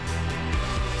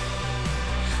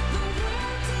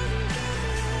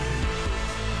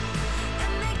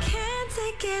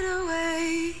it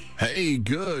away. Hey,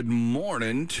 good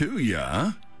morning to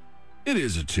ya. It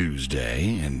is a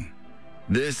Tuesday, and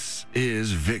this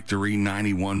is Victory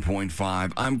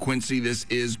 91.5. I'm Quincy. This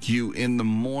is Q in the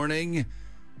Morning.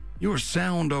 Your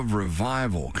sound of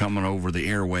revival coming over the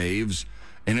airwaves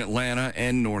in Atlanta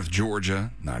and North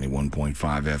Georgia, 91.5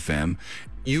 FM.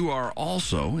 You are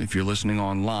also, if you're listening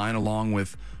online, along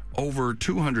with over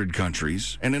 200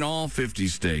 countries and in all 50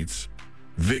 states,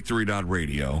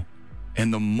 Victory.radio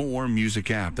and the More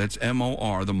Music app. That's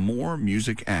M-O-R, the More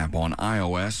Music app on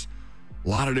iOS. A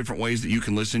lot of different ways that you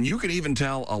can listen. You can even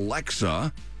tell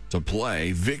Alexa to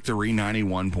play Victory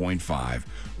 91.5.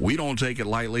 We don't take it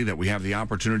lightly that we have the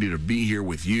opportunity to be here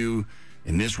with you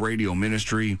in this radio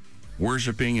ministry,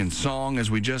 worshiping in song as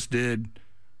we just did,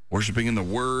 worshiping in the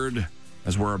Word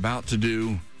as we're about to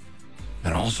do,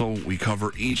 and also we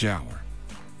cover each hour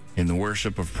in the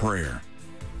worship of prayer.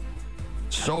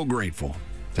 So grateful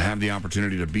to have the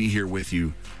opportunity to be here with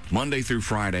you Monday through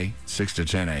Friday, 6 to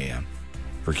 10 a.m.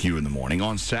 for Q in the Morning.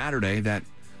 On Saturday, that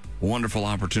wonderful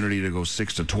opportunity to go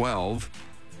 6 to 12.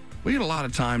 We get a lot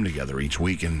of time together each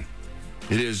week, and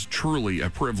it is truly a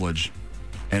privilege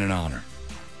and an honor.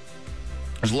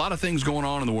 There's a lot of things going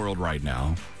on in the world right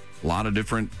now, a lot of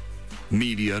different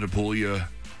media to pull you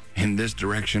in this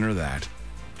direction or that.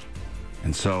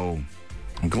 And so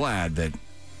I'm glad that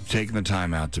you've taken the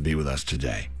time out to be with us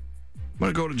today. I'm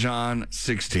going to go to John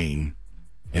 16.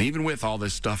 And even with all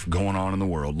this stuff going on in the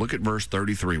world, look at verse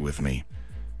 33 with me.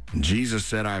 And Jesus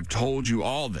said, I have told you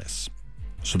all this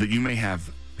so that you may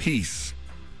have peace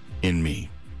in me.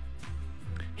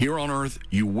 Here on earth,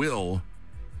 you will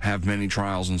have many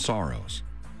trials and sorrows.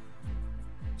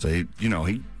 So,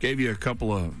 he gave you a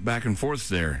couple of back and forths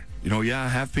there.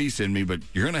 Have peace in me, but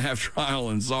you're going to have trial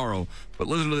and sorrow. But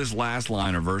listen to this last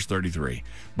line of verse 33.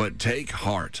 But take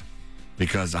heart,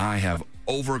 because I have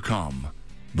overcome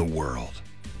the world.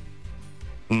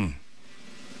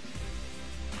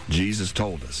 Jesus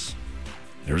told us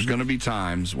there's going to be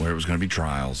times where it was going to be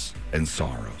trials and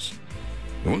sorrows.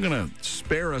 And we're going to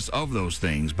spare us of those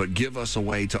things, but give us a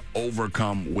way to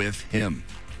overcome with him.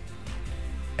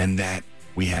 And that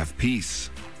we have peace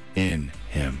in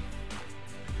him.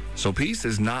 So peace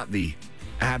is not the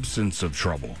absence of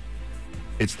trouble.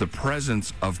 It's the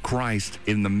presence of Christ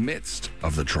in the midst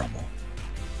of the trouble.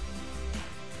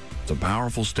 It's a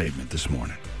powerful statement this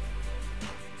morning.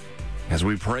 As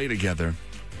we pray together,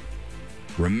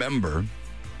 remember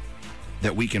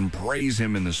that we can praise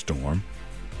him in the storm.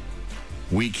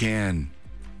 We can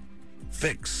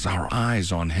fix our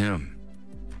eyes on him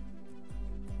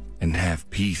and have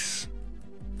peace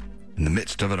in the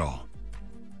midst of it all.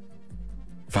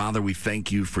 Father, we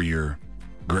thank you for your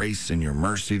grace and your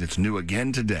mercy that's new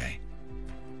again today.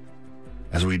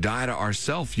 As we die to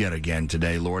ourselves yet again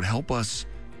today, Lord, help us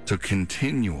to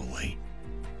continually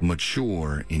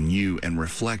mature in you and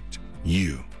reflect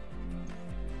you.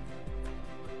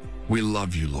 We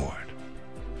love you, Lord.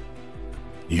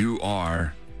 You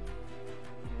are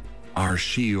our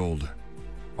shield,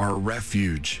 our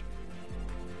refuge.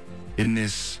 In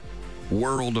this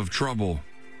world of trouble,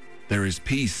 there is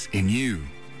peace in you.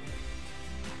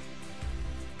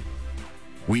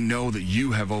 We know that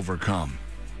you have overcome.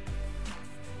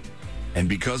 And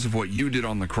because of what you did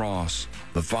on the cross,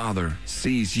 the Father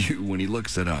sees you when he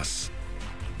looks at us.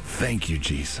 Thank you,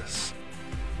 Jesus.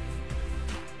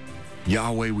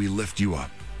 Yahweh, we lift you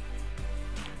up.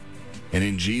 And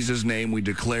in Jesus' name, we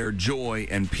declare joy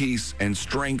and peace and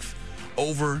strength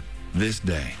over this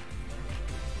day.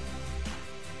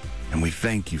 And we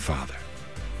thank you, Father.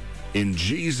 In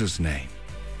Jesus' name,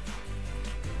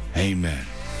 amen.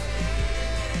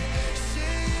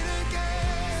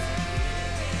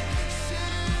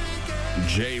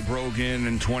 Jay Brogan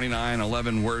and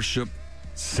 2911 Worship,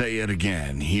 Say It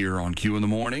Again, here on Q in the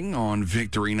Morning on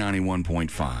Victory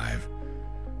 91.5.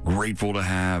 Grateful to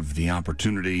have the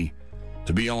opportunity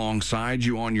to be alongside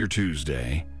you on your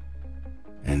Tuesday.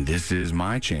 And this is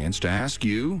my chance to ask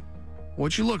you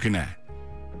what you're looking at.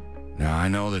 Now, I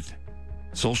know that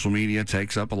social media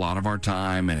takes up a lot of our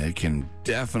time, and it can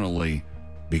definitely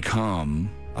become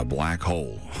a black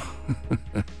hole.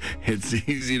 It's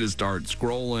easy to start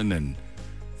scrolling and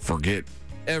forget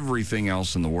everything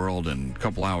else in the world, and a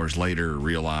couple hours later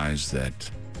realize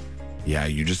that,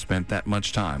 you just spent that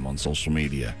much time on social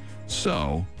media.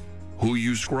 So, who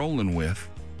you scrolling with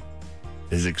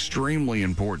is extremely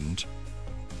important.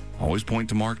 Always point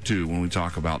to Mark 2 when we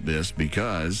talk about this,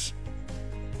 because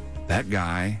that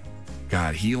guy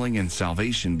got healing and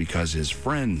salvation because his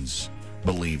friends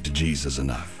believed Jesus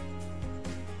enough.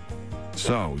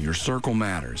 So, your circle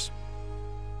matters.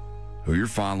 Who you're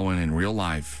following in real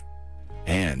life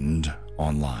and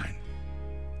online.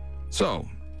 So,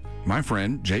 my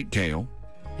friend Jake Kale,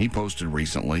 he posted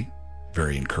recently,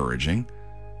 very encouraging,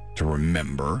 to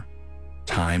remember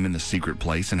time in the secret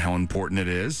place and how important it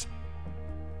is.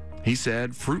 He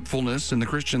said, fruitfulness in the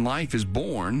Christian life is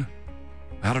born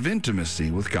out of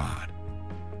intimacy with God.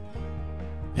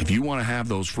 If you want to have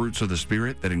those fruits of the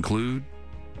Spirit that include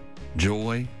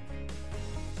joy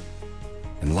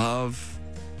and love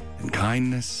and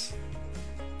kindness,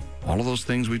 all of those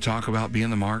things we talk about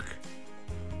being the mark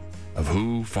of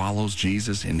who follows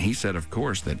Jesus, and he said, of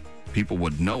course, that people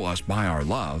would know us by our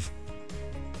love,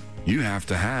 you have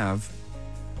to have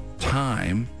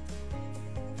time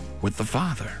with the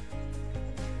Father.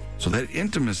 So that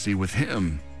intimacy with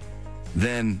him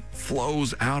then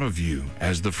flows out of you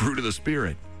as the fruit of the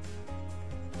Spirit.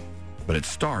 But it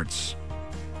starts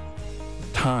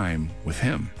time with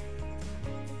him.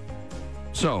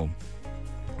 So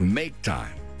make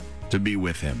time to be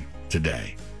with him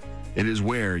today. It is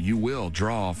where you will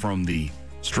draw from the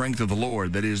strength of the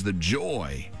Lord that is the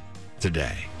joy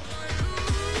today.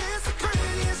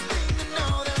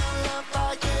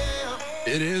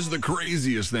 It is the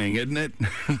craziest thing, isn't it?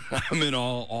 I'm in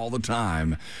awe all the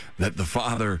time that the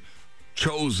Father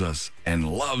chose us and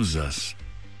loves us.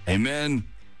 Amen.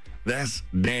 That's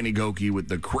Danny Goki with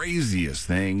the craziest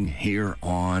thing here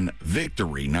on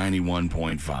Victory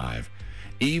 91.5.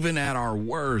 Even at our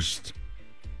worst,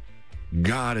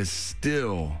 God is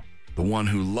still the one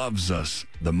who loves us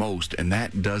the most, and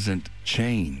that doesn't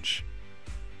change.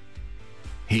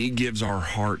 He gives our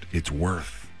heart its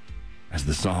worth. As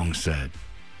the song said,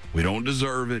 we don't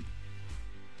deserve it,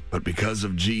 but because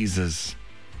of Jesus,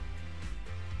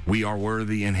 we are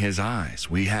worthy in his eyes.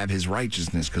 We have his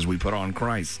righteousness because we put on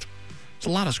Christ. There's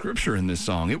a lot of scripture in this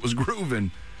song. It was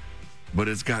grooving, but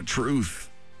it's got truth.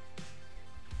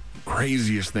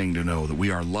 Craziest thing to know that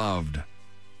we are loved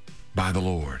by the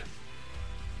Lord.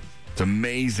 It's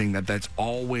amazing that that's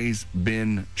always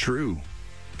been true,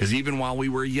 because even while we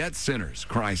were yet sinners,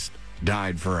 Christ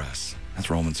died for us. That's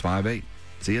Romans 5:8.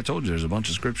 See, I told you there's a bunch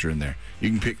of scripture in there. You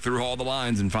can pick through all the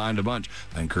lines and find a bunch.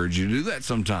 I encourage you to do that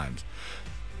sometimes.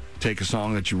 Take a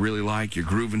song that you really like, you're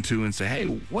grooving to, and say, hey,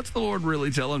 what's the Lord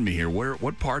really telling me here?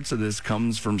 What parts of this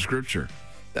comes from scripture?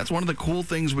 That's one of the cool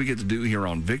things we get to do here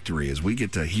on Victory, is we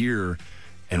get to hear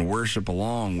and worship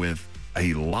along with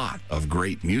a lot of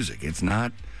great music. It's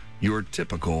not your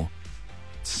typical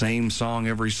same song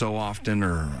every so often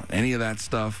or any of that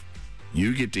stuff.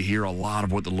 You get to hear a lot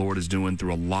of what the Lord is doing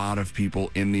through a lot of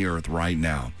people in the earth right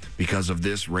now because of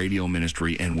this radio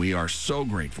ministry, and we are so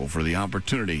grateful for the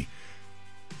opportunity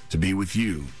to be with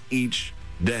you each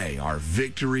day, our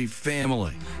Victory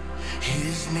family.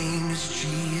 His name is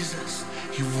Jesus.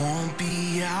 He won't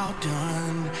be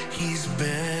outdone. He's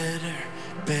better,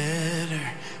 better,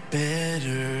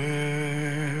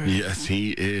 better. Yes,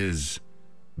 he is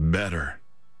better.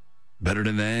 Better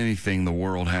than anything the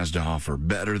world has to offer.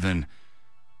 Better than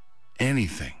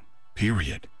anything,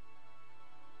 period.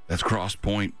 That's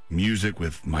Crosspoint Music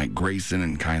with Mike Grayson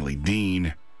and Kylie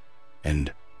Dean,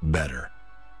 and Better.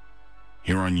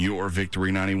 Here on your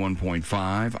Victory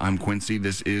 91.5, I'm Quincy.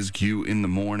 This is Q in the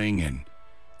Morning, and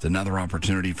it's another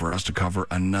opportunity for us to cover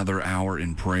another hour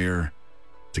in prayer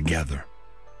together.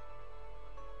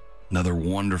 Another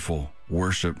wonderful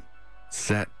worship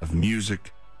set of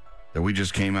music that we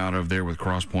just came out of there with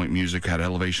Crosspoint Music, had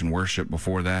Elevation Worship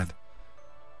before that.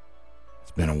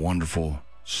 It's been a wonderful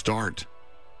start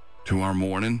to our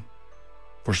morning.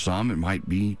 For some, it might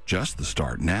be just the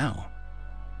start now.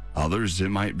 Others, it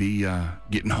might be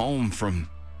getting home from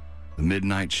the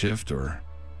midnight shift, or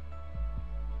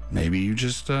maybe you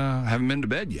just haven't been to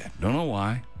bed yet. Don't know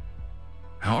why.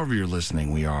 However you're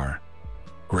listening, we are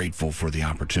grateful for the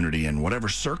opportunity, and whatever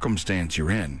circumstance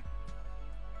you're in,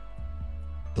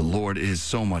 the Lord is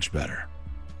so much better.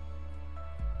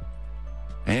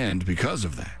 And because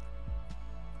of that,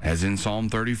 as in Psalm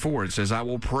 34, it says, I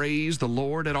will praise the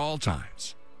Lord at all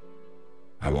times.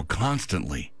 I will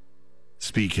constantly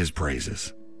speak his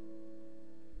praises.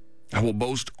 I will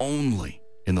boast only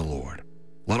in the Lord.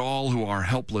 Let all who are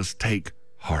helpless take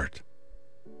heart.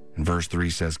 And verse 3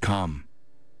 says, come,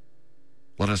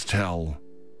 let us tell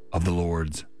of the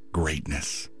Lord's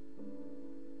greatness.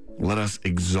 Let us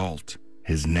exalt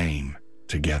his name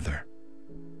together.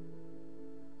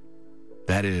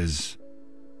 That is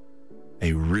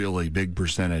a really big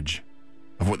percentage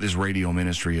of what this radio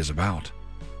ministry is about.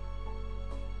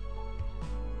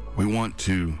 We want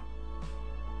to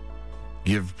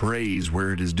give praise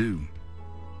where it is due.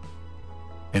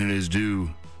 And it is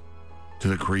due to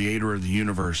the creator of the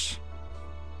universe,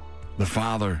 the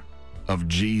Father of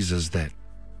Jesus, that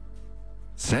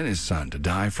sent his son to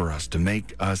die for us, to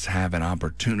make us have an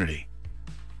opportunity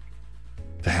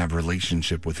to have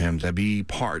relationship with him, to be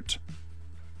part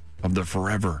of the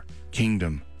forever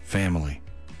kingdom family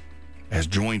as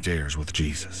joint heirs with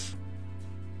Jesus.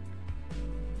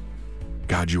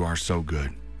 God, you are so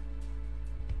good.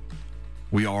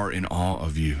 We are in awe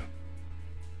of you.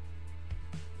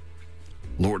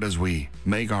 Lord, as we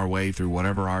make our way through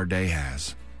whatever our day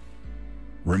has,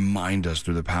 remind us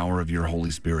through the power of your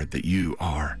Holy Spirit that you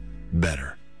are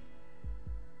better.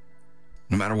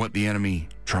 No matter what the enemy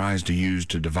tries to use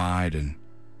to divide and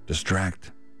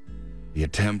distract, the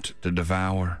attempt to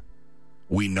devour,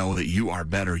 we know that you are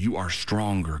better. You are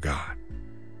stronger, God.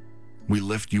 We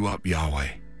lift you up, Yahweh.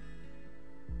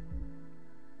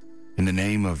 In the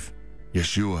name of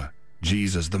Yeshua,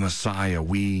 Jesus, the Messiah,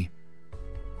 we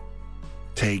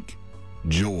take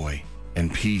joy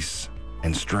and peace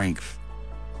and strength,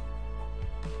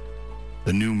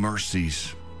 the new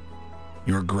mercies,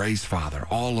 your grace, Father,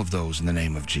 all of those in the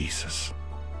name of Jesus.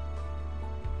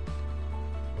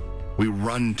 We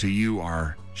run to you,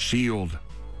 our shield,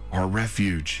 our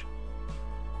refuge.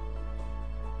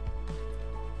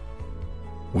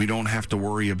 We don't have to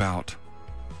worry about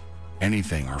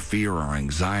anything, our fear, our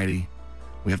anxiety.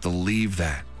 We have to leave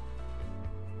that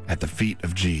at the feet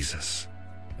of Jesus.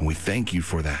 And we thank you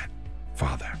for that,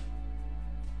 Father.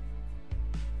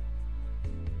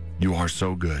 You are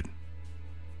so good.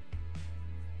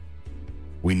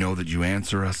 We know that you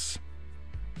answer us.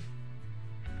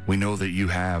 We know that you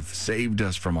have saved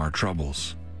us from our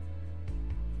troubles.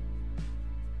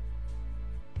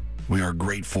 We are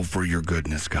grateful for your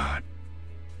goodness, God.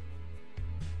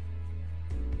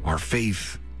 Our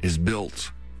faith is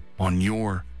built on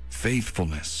your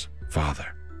faithfulness, Father.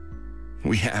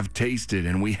 We have tasted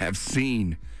and we have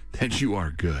seen that you are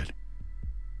good.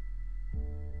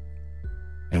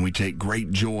 And we take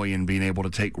great joy in being able to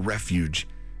take refuge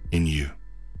in you.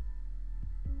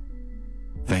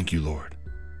 Thank you, Lord.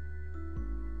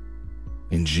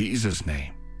 In Jesus'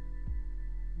 name,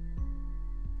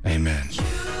 amen.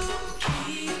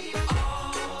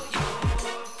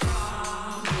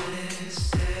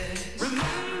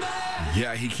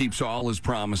 Yeah, he keeps all his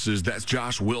promises. That's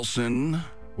Josh Wilson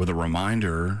with a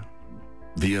reminder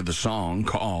via the song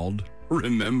called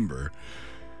Remember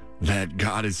that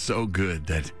God is so good,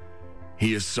 that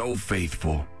he is so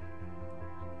faithful.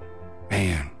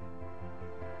 Man,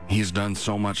 he has done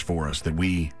so much for us that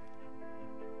we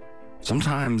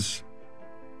sometimes,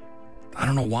 I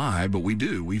don't know why, but we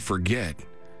do. We forget.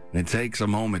 And it takes a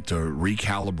moment to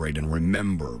recalibrate and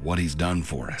remember what he's done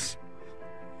for us.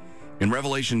 In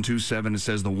Revelation 2:7, it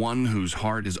says, "The one whose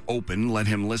heart is open, let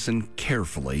him listen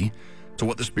carefully to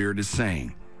what the Spirit is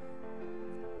saying."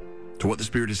 To what the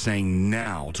Spirit is saying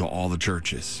now to all the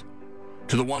churches.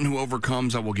 "To the one who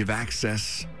overcomes, I will give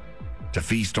access to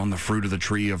feast on the fruit of the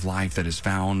tree of life that is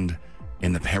found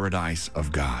in the paradise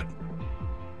of God."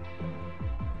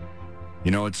 You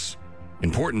know, it's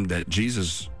important that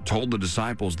Jesus told the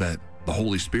disciples that the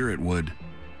Holy Spirit would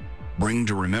bring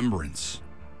to remembrance.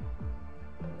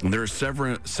 And there are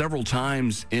several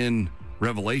times in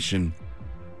Revelation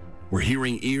where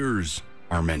hearing ears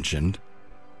are mentioned,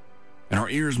 and our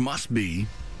ears must be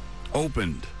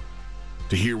opened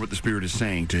to hear what the Spirit is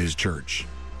saying to his church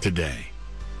today.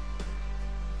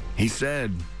 He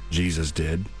said, Jesus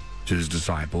did, to his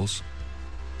disciples,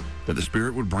 that the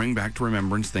Spirit would bring back to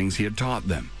remembrance things he had taught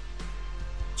them.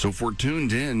 So if we're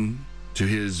tuned in to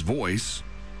his voice,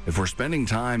 if we're spending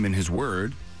time in his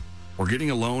word, or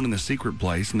getting alone in the secret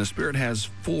place, and the Spirit has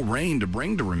full reign to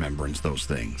bring to remembrance those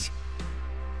things.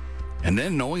 And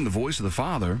then knowing the voice of the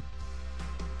Father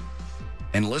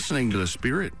and listening to the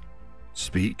Spirit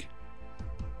speak,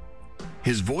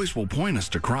 his voice will point us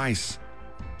to Christ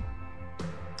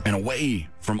and away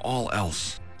from all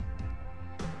else,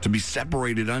 to be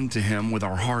separated unto him with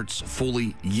our hearts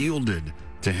fully yielded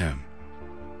to him.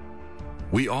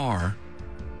 We are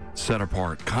set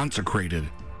apart, consecrated.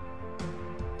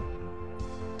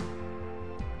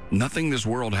 Nothing this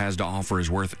world has to offer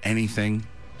is worth anything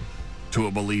to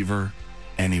a believer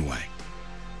anyway.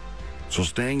 So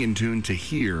staying in tune to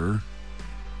hear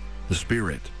the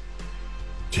Spirit,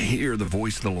 to hear the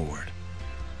voice of the Lord.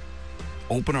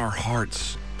 Open our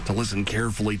hearts to listen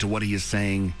carefully to what he is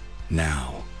saying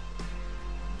now.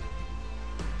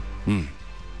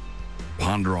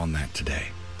 Ponder on that today.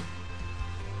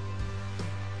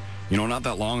 You know, not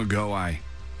that long ago, I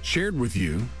shared with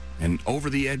you an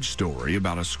over-the-edge story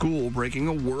about a school breaking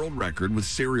a world record with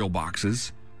cereal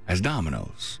boxes as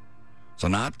Dominoes. So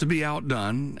not to be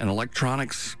outdone, an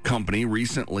electronics company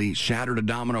recently shattered a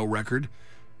domino record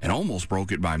and almost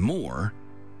broke it by more.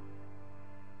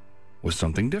 with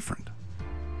something different.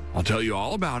 I'll tell you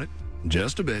all about it in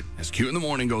just a bit as Q in the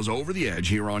Morning goes over the edge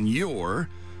here on your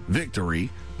Victory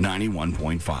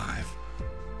 91.5.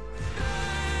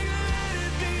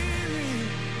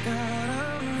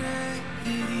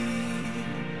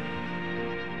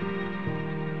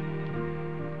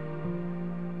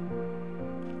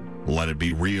 Let it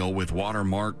be real with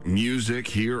Watermark Music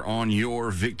here on your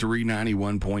Victory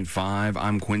 91.5.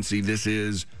 I'm Quincy. This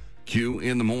is Q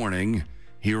in the Morning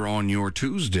here on your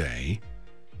Tuesday.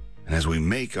 And as we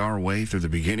make our way through the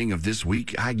beginning of this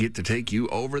week, I get to take you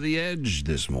over the edge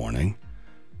this morning,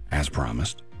 as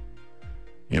promised.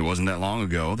 It wasn't that long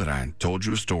ago that I told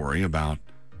you a story about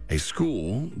a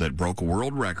school that broke a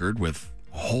world record with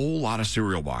a whole lot of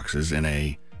cereal boxes in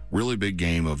a really big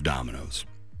game of Dominoes.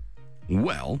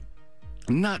 Well,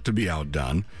 not to be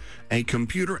outdone, a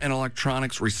computer and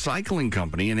electronics recycling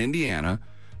company in Indiana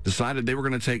decided they were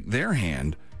going to take their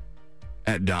hand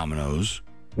at Dominoes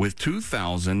with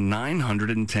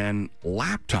 2,910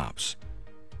 laptops.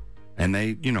 And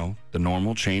they, the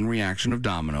normal chain reaction of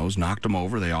Dominoes, knocked them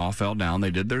over. They all fell down.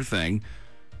 They did their thing.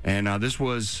 And this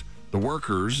was the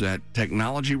workers at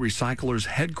Technology Recyclers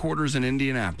headquarters in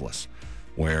Indianapolis,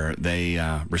 where they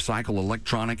recycle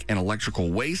electronic and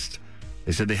electrical waste.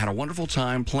 They said they had a wonderful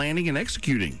time planning and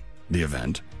executing the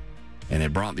event, and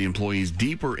it brought the employees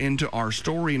deeper into our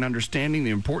story and understanding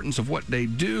the importance of what they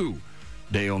do.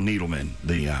 Dale Needleman,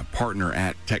 the partner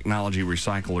at Technology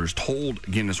Recyclers, told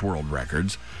Guinness World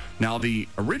Records. Now, the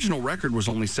original record was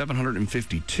only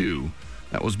 752.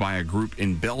 That was by a group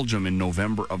in Belgium in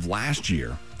November of last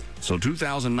year. So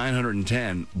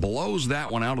 2,910 blows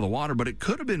that one out of the water, but it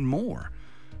could have been more.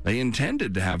 They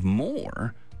intended to have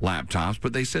more laptops,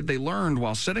 but they said they learned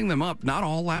while setting them up, not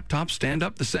all laptops stand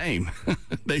up the same.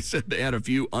 They said they had a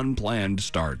few unplanned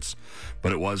starts,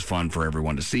 but it was fun for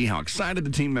everyone to see how excited the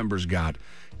team members got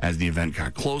as the event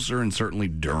got closer and certainly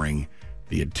during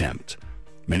the attempt.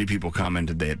 Many people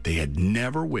commented that they had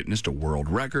never witnessed a world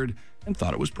record and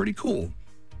thought it was pretty cool.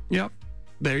 Yep,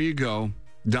 there you go.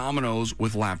 Dominoes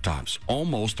with laptops,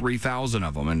 almost 3,000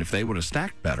 of them, and if they would have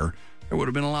stacked better, there would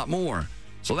have been a lot more.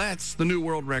 So that's the new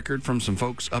world record from some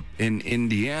folks up in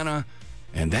Indiana,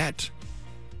 and that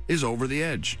is Over the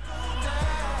Edge.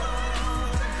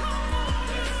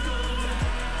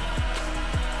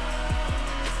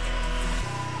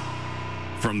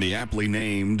 From the aptly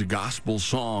named Gospel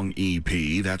Song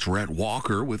EP, that's Rhett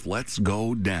Walker with Let's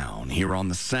Go Down, here on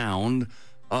the sound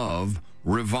of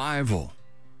Revival.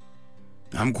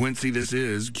 I'm Quincy. This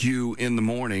is Q in the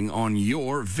Morning on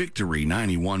your Victory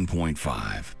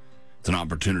 91.5. It's an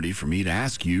opportunity for me to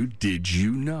ask you, did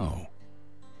you know?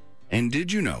 And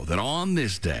did you know that on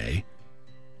this day,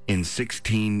 in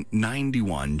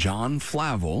 1691, John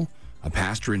Flavel, a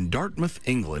pastor in Dartmouth,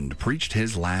 England, preached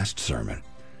his last sermon?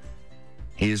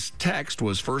 His text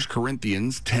was 1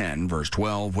 Corinthians 10, verse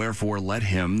 12, "Wherefore let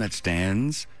him that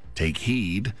stands take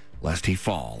heed, lest he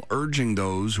fall," urging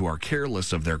those who are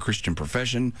careless of their Christian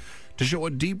profession to show a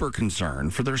deeper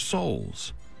concern for their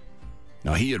souls.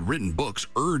 Now, he had written books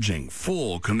urging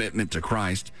full commitment to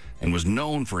Christ and was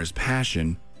known for his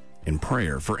passion in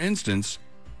prayer. For instance,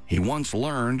 he once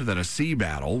learned that a sea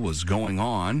battle was going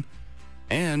on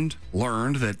and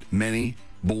learned that many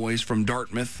boys from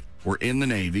Dartmouth were in the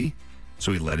Navy,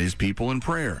 so he led his people in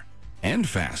prayer and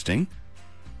fasting,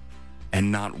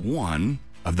 and not one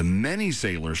of the many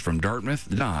sailors from Dartmouth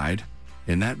died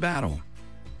in that battle.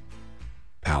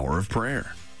 Power of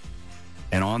prayer.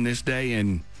 And on this day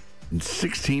in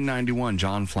 1691,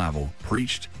 John Flavel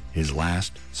preached his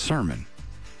last sermon.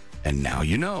 And now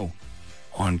you know,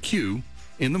 on Q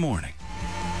in the Morning.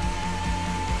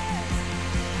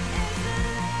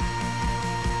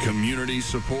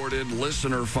 Community-supported,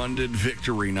 listener-funded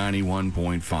Victory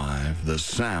 91.5, the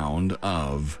sound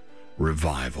of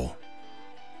revival.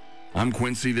 I'm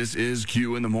Quincy. This is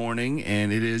Q in the Morning,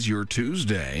 and it is your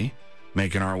Tuesday.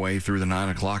 Making our way through the 9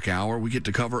 o'clock hour, we get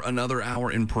to cover another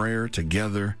hour in prayer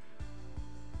together,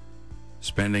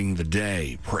 spending the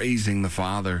day praising the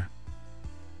Father.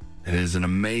 It is an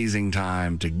amazing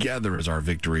time together as our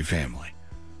Victory family.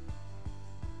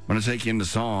 I'm going to take you into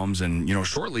Psalms, and,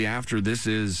 shortly after, this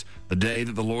is the day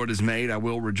that the Lord has made. I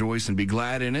will rejoice and be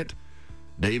glad in it.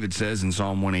 David says in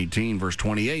Psalm 118, verse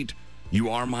 28, "You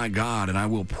are my God, and I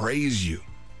will praise you.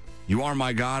 You are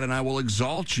my God, and I will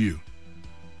exalt you."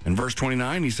 In verse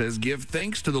 29, he says, "Give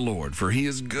thanks to the Lord, for he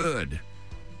is good.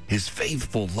 His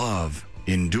faithful love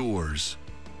endures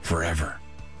forever."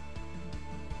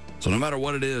 So no matter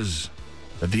what it is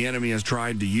that the enemy has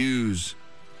tried to use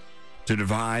to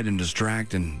divide and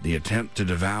distract and the attempt to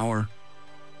devour,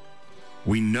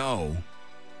 we know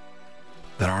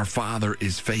that our Father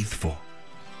is faithful.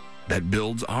 That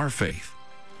builds our faith.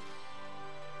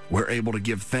 We're able to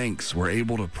give thanks. We're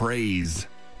able to praise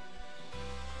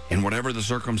in whatever the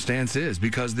circumstance is,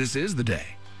 because this is the day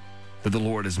that the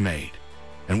Lord has made,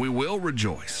 and we will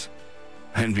rejoice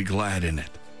and be glad in it.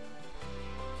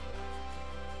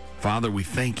 Father, we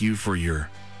thank you for your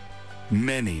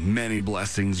many, many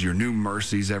blessings, your new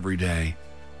mercies every day,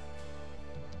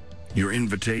 your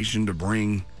invitation to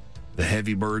bring the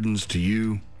heavy burdens to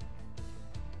you.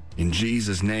 In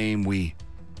Jesus' name, we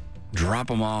drop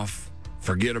them off,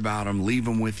 forget about them, leave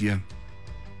them with you.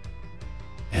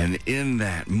 And in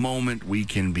that moment, we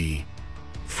can be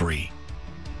free.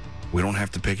 We don't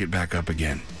have to pick it back up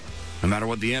again. No matter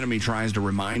what the enemy tries to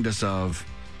remind us of,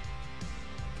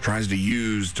 tries to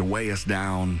use to weigh us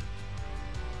down,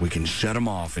 we can shut them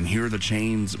off and hear the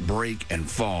chains break and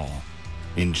fall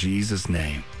in Jesus'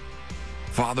 name.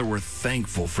 Father, we're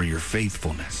thankful for your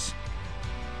faithfulness.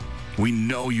 We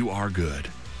know you are good,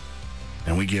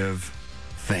 and we give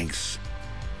thanks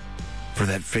for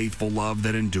that faithful love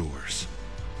that endures.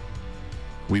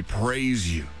 We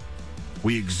praise you.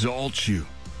 We exalt you.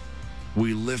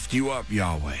 We lift you up,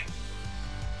 Yahweh.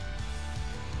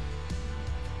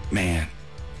 Man,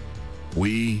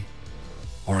 we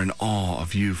are in awe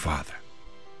of you, Father.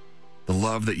 The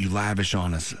love that you lavish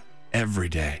on us every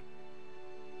day.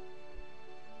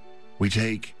 We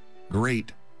take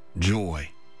great joy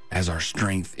as our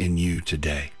strength in you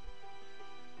today.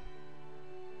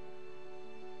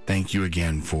 Thank you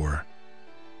again for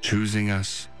choosing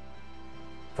us,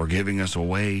 for giving us a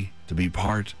way to be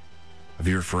part of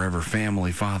your forever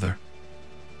family, Father.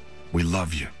 We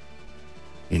love you.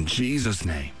 In Jesus'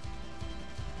 name,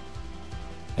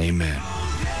 amen.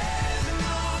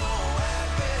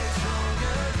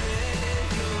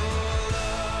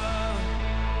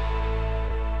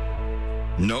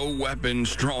 No weapon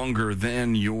stronger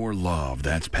than your love.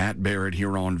 That's Pat Barrett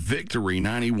here on Victory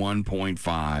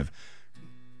 91.5.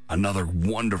 Another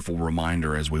wonderful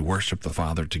reminder as we worship the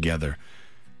Father together.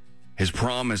 His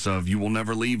promise of you will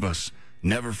never leave us,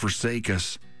 never forsake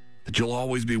us, that you'll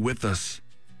always be with us.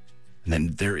 And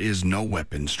then there is no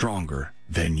weapon stronger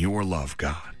than your love,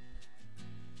 God.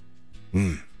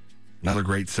 Another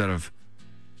great set of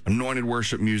anointed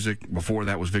worship music. Before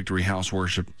that was Victory House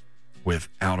Worship with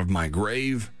Out of My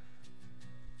Grave.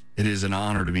 It is an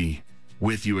honor to be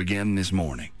with you again this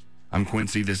morning. I'm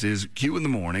Quincy. This is Q in the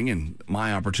Morning, and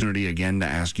my opportunity again to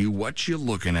ask you what you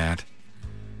looking at.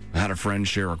 I had a friend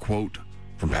share a quote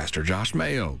from Pastor Josh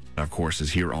Mayo. Of course,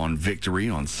 is here on Victory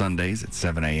on Sundays at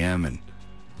 7 a.m., and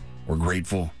we're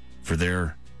grateful for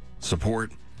their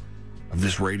support of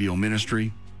this radio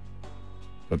ministry.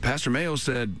 But Pastor Mayo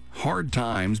said, hard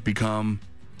times become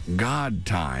God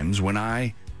times when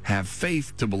I have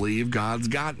faith to believe God's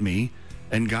got me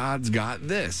and God's got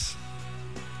this.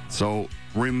 So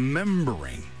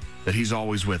remembering that he's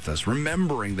always with us,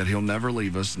 remembering that he'll never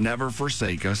leave us, never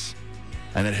forsake us,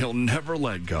 and that he'll never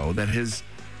let go, that his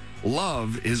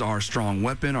love is our strong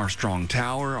weapon, our strong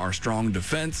tower, our strong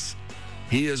defense.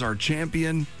 He is our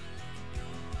champion.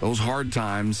 Those hard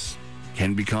times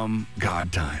can become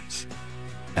God times.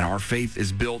 And our faith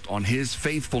is built on his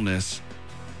faithfulness,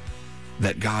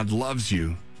 that God loves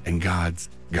you and God's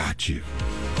got you.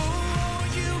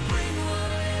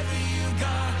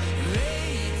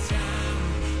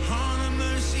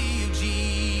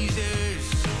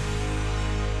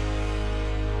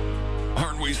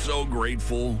 Aren't we so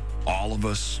grateful, all of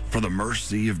us, for the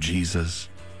mercy of Jesus?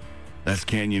 That's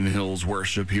Canyon Hills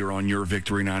Worship here on your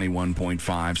Victory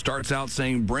 91.5. Starts out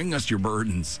saying, bring us your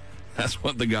burdens. That's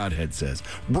what the Godhead says.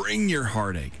 Bring your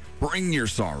heartache, bring your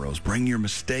sorrows, bring your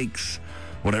mistakes.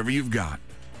 Whatever you've got,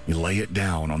 you lay it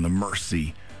down on the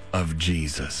mercy of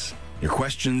Jesus. Your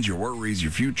questions, your worries,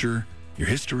 your future, your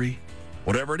history,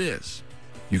 whatever it is,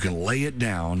 you can lay it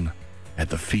down at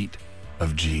the feet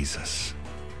of Jesus.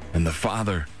 And the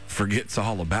Father forgets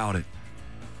all about it.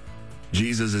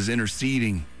 Jesus is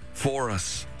interceding for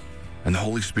us, and the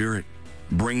Holy Spirit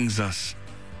brings us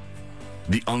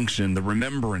the unction, the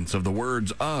remembrance of the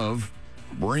words of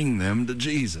bring them to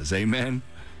Jesus. Amen.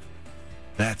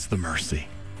 That's the mercy.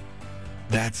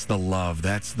 That's the love.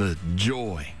 That's the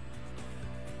joy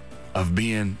of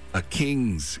being a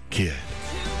king's kid.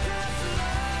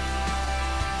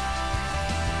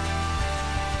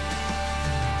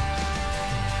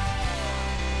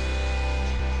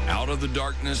 Out of the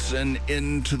darkness and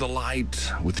into the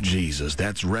light with Jesus.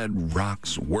 That's Red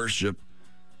Rocks Worship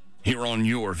here on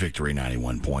your Victory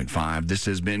 91.5. This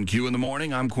has been Q in the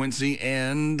Morning. I'm Quincy,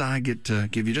 and I get to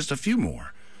give you just a few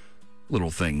more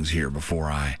little things here before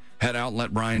I head out and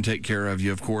let Brian take care of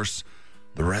you. Of course,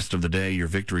 the rest of the day, your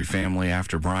Victory family.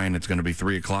 After Brian, it's going to be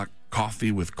 3 o'clock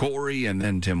coffee with Corey and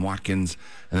then Tim Watkins.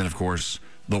 And then, of course,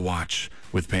 The Watch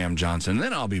with Pam Johnson. And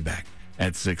then I'll be back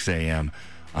at 6 a.m.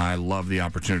 I love the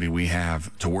opportunity we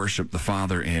have to worship the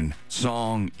Father in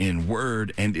song, in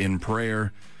word, and in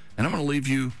prayer. And I'm going to leave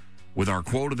you with our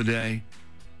quote of the day.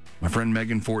 My friend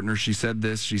Megan Fortner, she said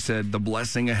this. She said, "The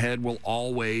blessing ahead will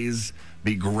always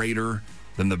be greater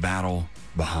than the battle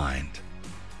behind."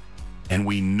 And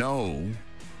we know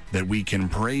that we can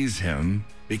praise him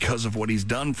because of what he's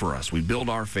done for us. We build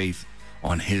our faith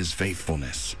on his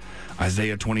faithfulness.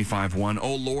 Isaiah 25:1,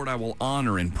 "O Lord, I will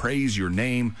honor and praise your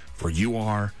name, for you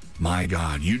are my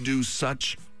God. You do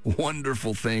such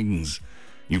wonderful things.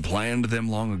 You planned them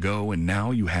long ago, and now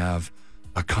you have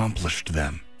accomplished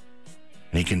them."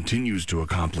 And he continues to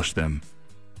accomplish them.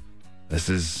 This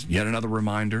is yet another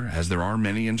reminder, as there are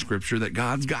many in Scripture, that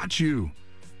God's got you,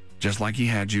 just like he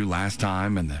had you last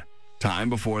time and the time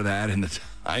before that and the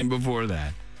time before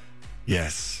that.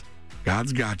 Yes,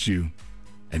 God's got you,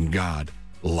 and God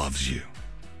loves you.